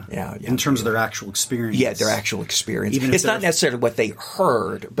 Yeah. In terms of their actual experience. Yeah, their actual experience. Even it's not necessarily what they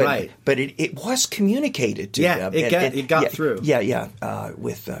heard, but right. but it was communicated to them. It got through.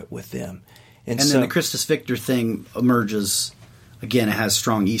 With them. And so, then the Christus Victor thing emerges. Again, it has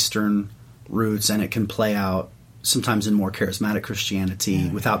strong Eastern roots, and it can play out sometimes in more charismatic Christianity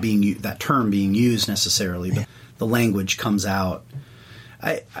without that term being used necessarily. But the language comes out.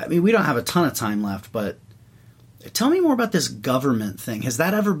 I mean, we don't have a ton of time left, but tell me more about this government thing. Has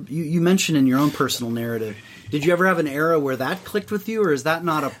that ever, you mentioned in your own personal narrative, did you ever have an era where that clicked with you, or is that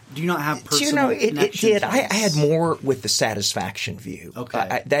not do you not have personal it did. I had more with the satisfaction view.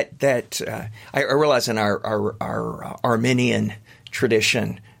 Okay. I realize in our Arminian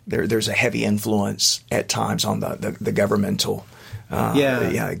tradition, there's a heavy influence at times on the governmental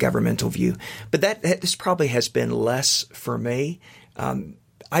governmental view. But this probably has been less for me.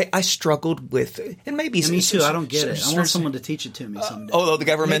 I struggled with, and maybe me too. I don't get it. I want someone to teach it to me someday. The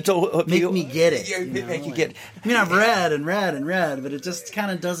governmental view. Make me get it. Make you get it. I mean, I've read and read and read, but it just kind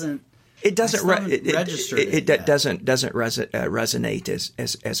of doesn't. It doesn't register. It doesn't resonate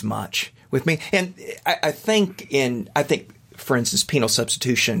as much with me. And I think, for instance, penal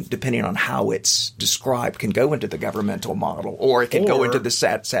substitution, depending on how it's described, can go into the governmental model, or it can go into the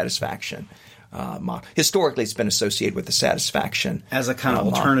satisfaction. Historically, it's been associated with the satisfaction as a kind of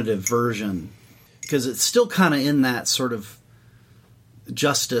alternative version, because it's still kind of in that sort of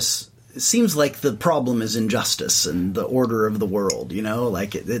justice. It seems like the problem is injustice and the order of the world.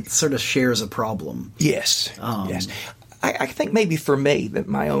 Like it sort of shares a problem. Yes. Yes. I think maybe for me that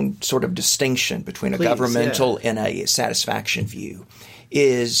my own sort of distinction between a governmental and a satisfaction view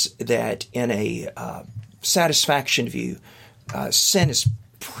is that in a satisfaction view, sin is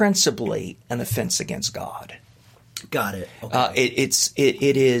principally an offense against God. Got it. Okay.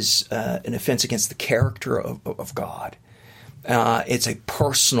 It is an offense against the character of God. It's a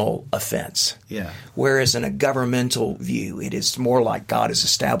personal offense. Yeah. Whereas in a governmental view, it is more like God has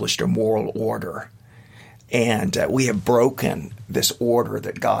established a moral order, and we have broken this order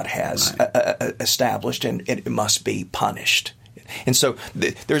that God has established, and it must be punished. And so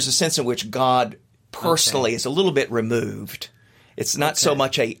there's a sense in which God personally is a little bit removed. It's not so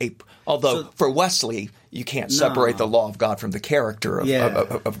much although for Wesley, you can't separate the law of God from the character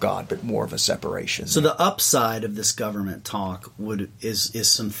of God, but more of a separation. So the upside of this government talk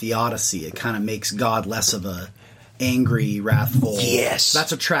is some theodicy. It kind of makes God less of a angry, wrathful. Yes.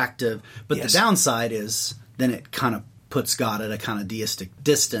 That's attractive. But the downside is then it kind of puts God at a kind of deistic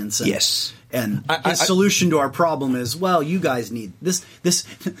distance. And, yes. And his solution to our problem is, well, you guys need this. This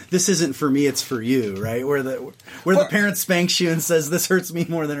isn't for me; it's for you, right? Where the parent spanks you and says, "This hurts me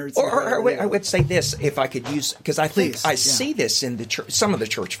more than it hurts you." Or I would say this, if I could use, because I think I see this in the church, some of the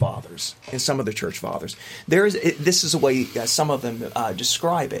church fathers. This is a way some of them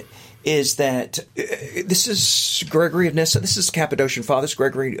describe it. Is that this is Gregory of Nyssa? This is Cappadocian Fathers,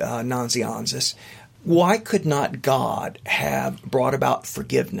 Gregory Nazianzus. Why could not God have brought about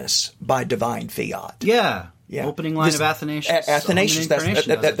forgiveness by divine fiat? Yeah. Opening line of Athanasius. Athanasius,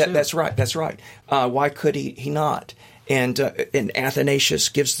 that's right. That's right. Why could he not? And Athanasius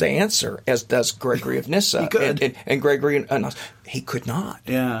gives the answer, as does Gregory of Nyssa. He could. And Gregory, he could not.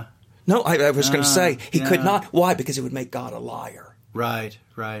 Yeah. No, I was going to say he could not. Why? Because it would make God a liar. Right.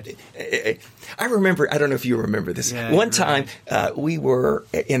 I remember, I don't know if you remember this. One time we were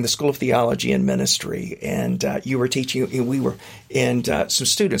in the School of Theology and Ministry, and you were teaching, and some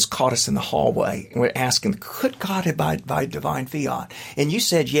students caught us in the hallway and were asking, could God abide by divine fiat? And you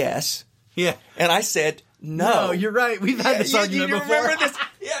said yes. Yeah. And I said no. No, you're right. We've had this argument before. You remember this?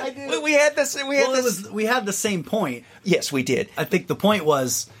 Yeah, I do. We had this. We had the same point. Yes, we did. I think the point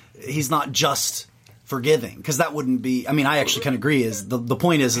was he's not just forgiving, because that wouldn't be. I mean, I actually can agree. Is the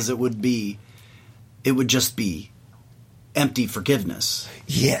point is it would just be empty forgiveness.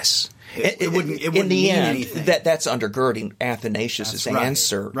 Yes, it wouldn't. In the mean end, anything. that's undergirding Athanasius'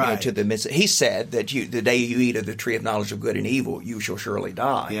 answer to the midst. He said that the day you eat of the tree of knowledge of good and evil, you shall surely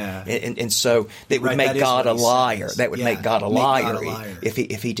die. Yeah, and so that would make God a liar. That would make God a liar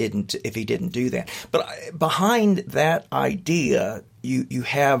if he didn't do that. But behind that idea, you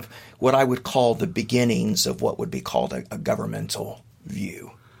have what I would call the beginnings of what would be called a governmental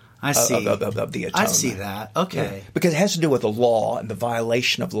view. I see. Of the atonement. I see that. Okay. Yeah. Because it has to do with the law and the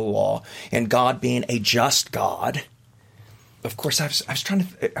violation of the law, and God being a just God. Of course, I was trying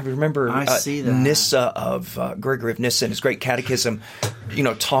to. I remember Nyssa of Gregory of Nyssa in his great catechism.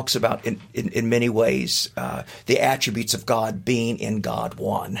 Talks about in many ways the attributes of God being in God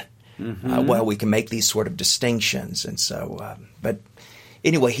one. Well, we can make these sort of distinctions. And so, but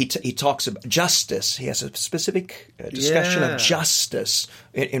anyway, he talks about justice. He has a specific discussion of justice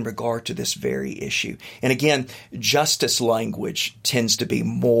in regard to this very issue. And again, justice language tends to be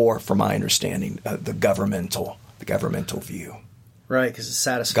more, from my understanding, the governmental view. Right, because it's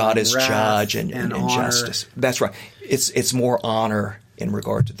satisfying God is wrath judge and honor. justice. That's right. It's more honor in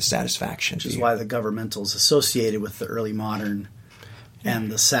regard to the satisfaction Which view. is why the governmental is associated with the early modern, and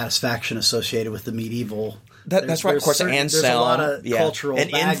the satisfaction associated with the medieval. That's right. Of course, Anselm. There's a lot of cultural an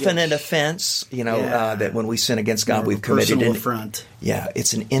baggage. infinite offense. That when we sin against God, we've committed personal an affront. Yeah,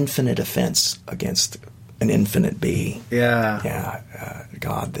 it's an infinite offense against an infinite being.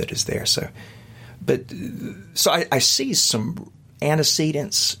 God that is there. So I see some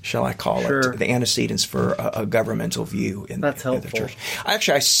antecedents, shall I call it, the antecedents for a governmental view in the church.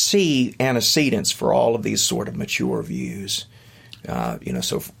 Actually, I see antecedents for all of these sort of mature views.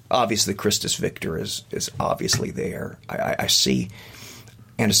 So obviously Christus Victor is obviously there. I see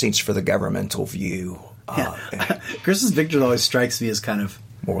antecedents for the governmental view. Christus Victor always strikes me as kind of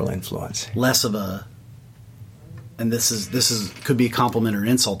moral influence, less of a, and this is could be a compliment or an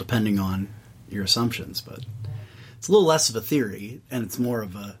insult depending on your assumptions, but it's a little less of a theory and it's more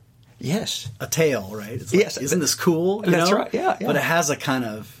of a tale, right? It's like, isn't this cool? That's right. Yeah. But it has a kind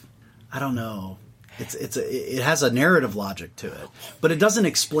of, I don't know. It has a narrative logic to it, but it doesn't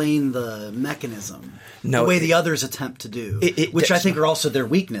explain the mechanism the way the others attempt to do, which I think are also their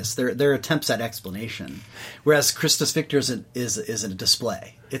weakness. Their attempts at explanation, whereas Christus Victor is a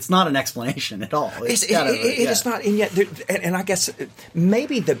display. It's not an explanation at all. It is not, and yet, and I guess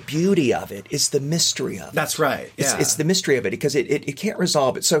maybe the beauty of it is the mystery of it. That's right. Yeah. It's the mystery of it because it can't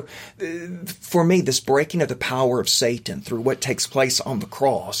resolve it. So, for me, this breaking of the power of Satan through what takes place on the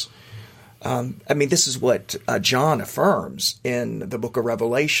cross. This is what John affirms in the book of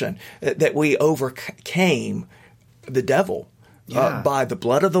Revelation, that we overcame the devil by the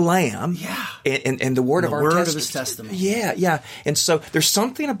blood of the Lamb and the word of our of his testimony. Yeah. And so there's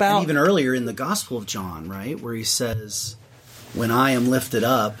something about... And even earlier in the Gospel of John, right, where he says, when I am lifted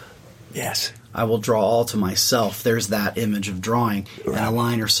up, I will draw all to myself. There's that image of drawing. Right. And a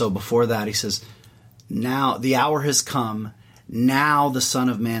line or so before that, he says, now the hour has come. Now the Son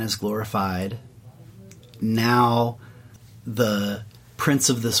of Man is glorified. Now the prince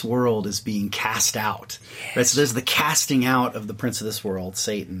of this world is being cast out. Yes. Right? So there's the casting out of the prince of this world,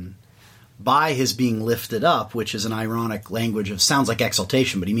 Satan, by his being lifted up, which is an ironic language of, sounds like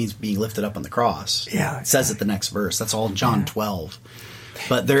exaltation, but he means being lifted up on the cross. Yeah, it says it the next verse. That's all John 12.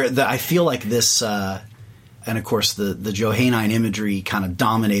 But I feel like this... and of course, the Johannine imagery kind of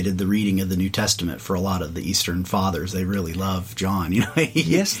dominated the reading of the New Testament for a lot of the Eastern fathers. They really love John.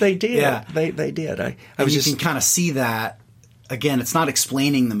 Yes, they did. Yeah, they did. You can kind of see that. Again, it's not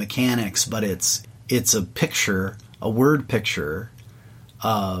explaining the mechanics, but it's a picture, a word picture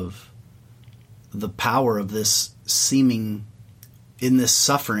of the power of this seeming, in this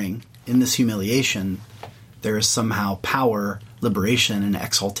suffering, in this humiliation, there is somehow power, liberation, and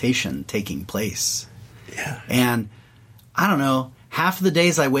exaltation taking place. Yeah. And I don't know, half of the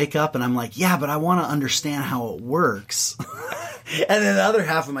days I wake up and I'm like, but I want to understand how it works. And then the other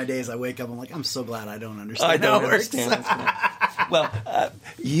half of my days I wake up and I'm like, I'm so glad I don't understand how it works. Well,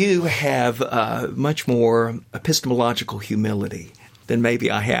 you have much more epistemological humility than maybe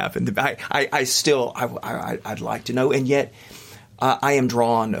I have. And I'd like to know. And yet I am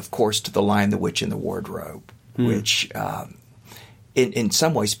drawn, of course, to The Lion, the Witch, and the Wardrobe, which in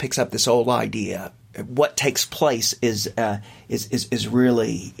some ways picks up this old idea. What takes place is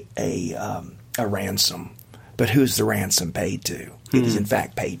really a ransom, but who's the ransom paid to? It is in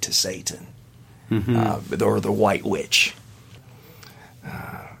fact paid to Satan, or the White Witch.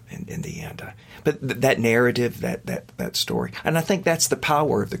 In the end, but that narrative, that story, and I think that's the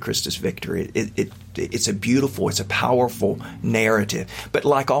power of the Christus Victor. It's a powerful narrative, but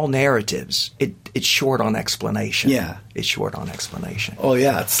like all narratives, it's short on explanation. Yeah, it's short on explanation. Oh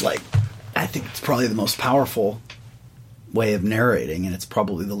yeah, it's like. I think it's probably the most powerful way of narrating, and it's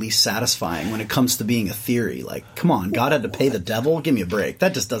probably the least satisfying when it comes to being a theory. Like, come on, God had to pay the devil? Give me a break.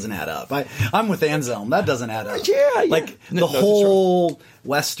 That just doesn't add up. I'm with Anselm. That doesn't add up. Yeah. Like, the whole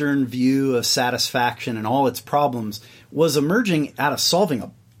Western view of satisfaction and all its problems was emerging out of solving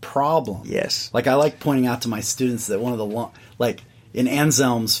a problem. Yes. Like, I like pointing out to my students that one of the in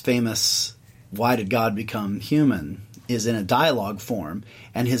Anselm's famous Why Did God Become Human? Is in a dialogue form,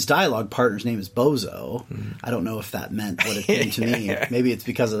 and his dialogue partner's name is Bozo. I don't know if that meant what it did to me. Maybe it's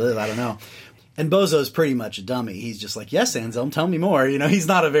because of this. I don't know. And Bozo's pretty much a dummy. He's just like, yes, Anselm, tell me more. He's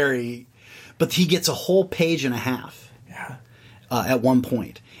not a very... But he gets a whole page and a half at one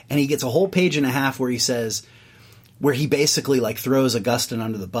point. And he gets a whole page and a half where he basically like throws Augustine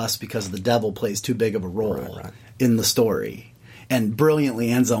under the bus because the devil plays too big of a role in the story. And brilliantly,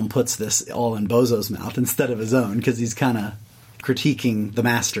 Anselm puts this all in Bozo's mouth instead of his own, because he's kind of critiquing the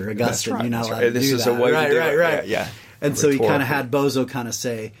master, Augustine. That's right. You're not That's allowed right. to This do is that. a way to do it. Right. Yeah. And so he kind of had Bozo kind of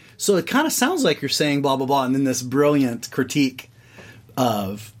say, so it kind of sounds like you're saying blah, blah, blah. And then this brilliant critique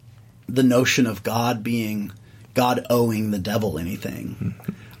of the notion of God owing the devil anything.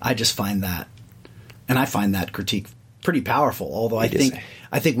 I just find that, and I find that critique pretty powerful. Although I think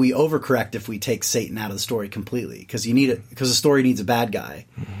we overcorrect if we take Satan out of the story completely, because the story needs a bad guy,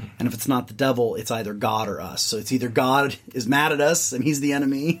 and if it's not the devil, it's either God or us. So it's either God is mad at us and he's the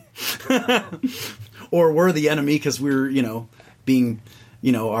enemy, or we're the enemy because we're being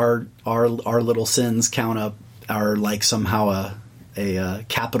our little sins count up are like somehow a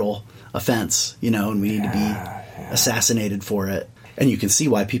capital offense, and we need to be assassinated for it. And you can see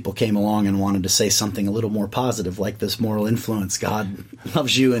why people came along and wanted to say something a little more positive, like this moral influence. God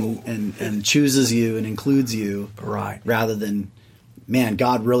loves you and chooses you and includes you. Right. Rather than, man,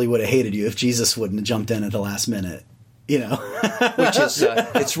 God really would have hated you if Jesus wouldn't have jumped in at the last minute. Which is,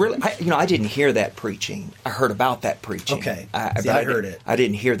 it's really, I didn't hear that preaching. I heard about that preaching. Okay. I heard it. I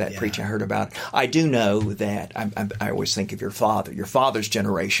didn't hear that preaching. I heard about it. I do know that I always think of your father's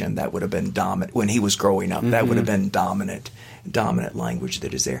generation. That would have been dominant when he was growing up. That would have been dominant language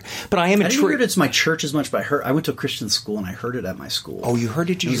that is there. But I am intrigued. I didn't hear it at my church as much, but I went to a Christian school and I heard it at my school. Oh, you heard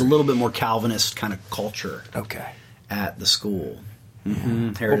it? It was a little bit more Calvinist kind of culture. Okay. At the school.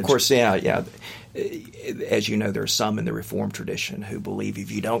 Well, of course, yeah. As you know, there are some in the Reformed tradition who believe if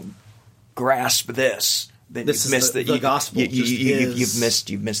you don't grasp this, then you've missed the gospel.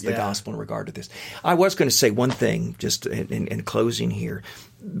 You've missed the gospel in regard to this. I was going to say one thing just in closing here,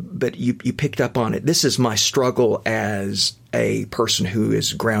 but you picked up on it. This is my struggle as a person who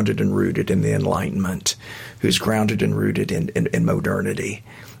is grounded and rooted in the Enlightenment, who's grounded and rooted in modernity.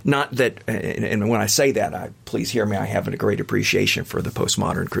 Not that, and when I say that, please hear me, I have a great appreciation for the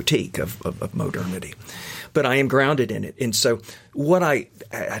postmodern critique of modernity. But I am grounded in it. And so what I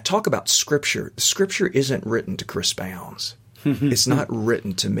talk about Scripture isn't written to Chris Bounds. It's not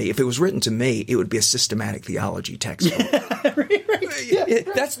written to me. If it was written to me, it would be a systematic theology textbook.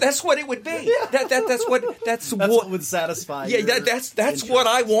 That's what it would be. That's what would satisfy. Yeah, that's what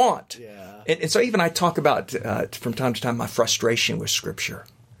I want. Yeah. And so even I talk about from time to time my frustration with Scripture.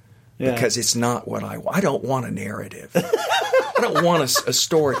 Because it's not what I want. I don't want a narrative. I don't want a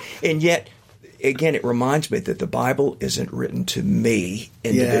story. And yet, again, it reminds me that the Bible isn't written to me,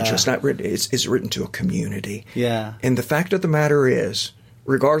 individual. It's not written. It's written to a community. Yeah. And the fact of the matter is,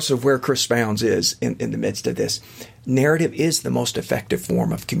 regardless of where Chris Bounds is in the midst of this, narrative is the most effective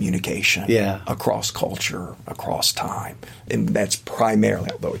form of communication across culture, across time. And that's primarily,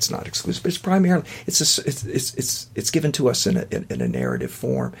 although it's not exclusive, but it's primarily, it's given to us in a narrative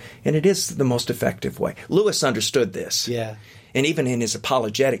form. And it is the most effective way. Lewis understood this. Yeah. And even in his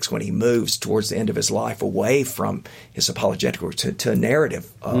apologetics, when he moves towards the end of his life away from his apologetic to a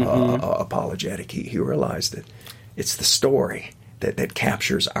narrative apologetic, he realized that it's the story that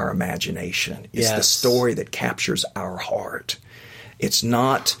captures our imagination. It's the story that captures our heart. It's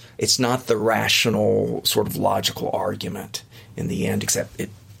not the rational sort of logical argument in the end, except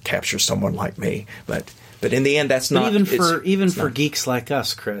it captures someone like me. But in the end, that's not. Even for geeks like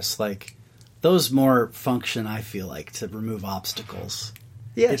us, Chris, like those more function, I feel like, to remove obstacles.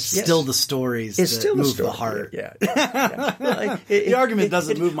 Yes, it's still the stories that move the heart. Yeah. The argument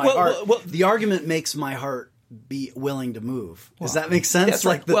doesn't move my heart. Well, the argument makes my heart be willing to move. Does that make sense?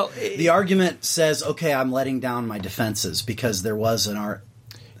 Like the argument says, okay, I'm letting down my defenses because there was an art.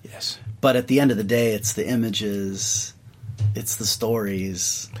 Yes. But at the end of the day, it's the images, it's the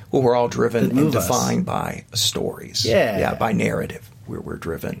stories. Well, we're all driven and defined by stories. Yeah. By narrative. We're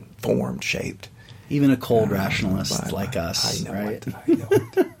driven, formed, shaped. Even a cold rationalist like us, I know right? I know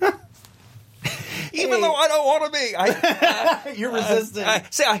it. Even though I don't want to be. You're resisting.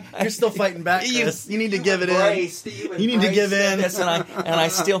 You're still fighting back, Chris. You need to give it in. You need to give in. This, and I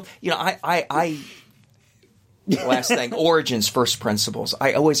still, last thing, Origen's First Principles.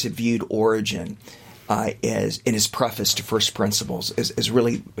 I always have viewed Origen as, in his preface to First Principles, as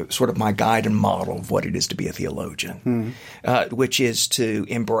really sort of my guide and model of what it is to be a theologian, which is to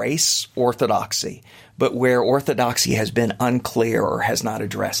embrace orthodoxy, but where orthodoxy has been unclear or has not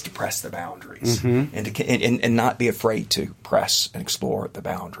addressed, to press the boundaries, and not be afraid to press and explore the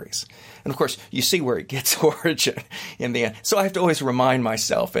boundaries. And of course, you see where it gets Origen in the end. So I have to always remind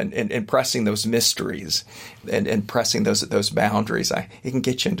myself, and pressing those mysteries and pressing those boundaries, it can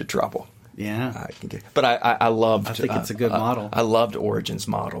get you into trouble. Yeah. But I loved... I think it's a good model. I loved Origen's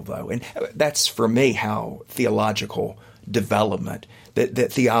model, though. And that's, for me, how theological development,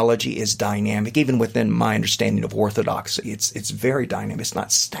 that theology is dynamic. Even within my understanding of orthodoxy, it's very dynamic. It's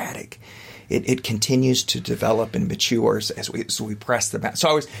not static. It continues to develop and matures as we press the boundaries. So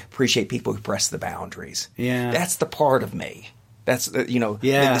I always appreciate people who press the boundaries. Yeah. That's the part of me. That's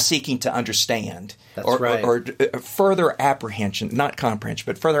the seeking to understand. That's or, right. or further apprehension, not comprehension,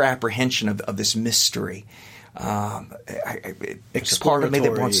 but further apprehension of this mystery. It's part of me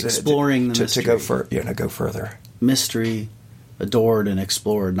that wants exploring the mystery. To go further. Mystery, adored and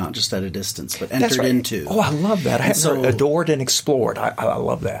explored, not just at a distance, but entered into. Oh, I love that. I haven't heard adored and explored. I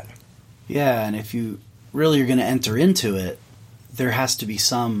love that. Yeah, and if you really are going to enter into it, there has to be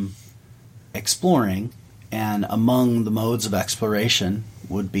some exploring, and among the modes of exploration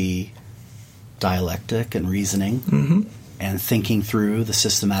would be dialectic and reasoning and thinking through the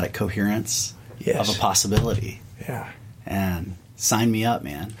systematic coherence of a possibility. Yeah. And sign me up,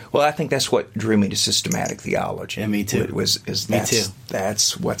 man. Well, I think that's what drew me to systematic theology. Yeah, me too.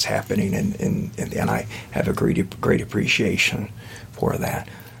 That's what's happening, and I have a great appreciation for that.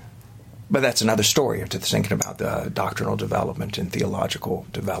 But that's another story to thinking about the doctrinal development and theological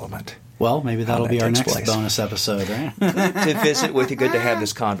development. Well, maybe that'll be our next bonus episode, right? To visit with you. Good to have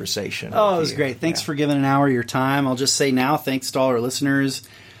this conversation. Oh, it was great. Thanks for giving an hour of your time. I'll just say now, thanks to all our listeners.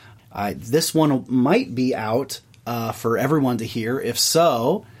 This one might be out for everyone to hear. If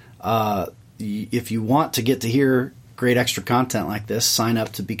so, if you want to get to hear great extra content like this, sign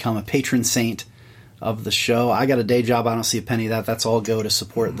up to become a patron saint of the show. I got a day job. I don't see a penny of that. That's all go to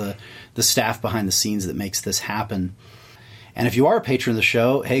support the staff behind the scenes that makes this happen. And if you are a patron of the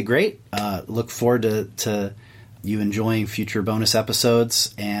show, hey, great. Look forward to you enjoying future bonus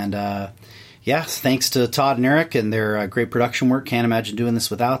episodes. And thanks to Todd and Eric and their great production work. Can't imagine doing this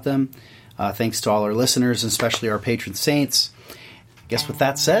without them. Thanks to all our listeners, and especially our patron saints. I guess with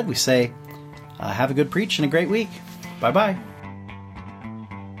that said, we say have a good preach and a great week. Bye-bye.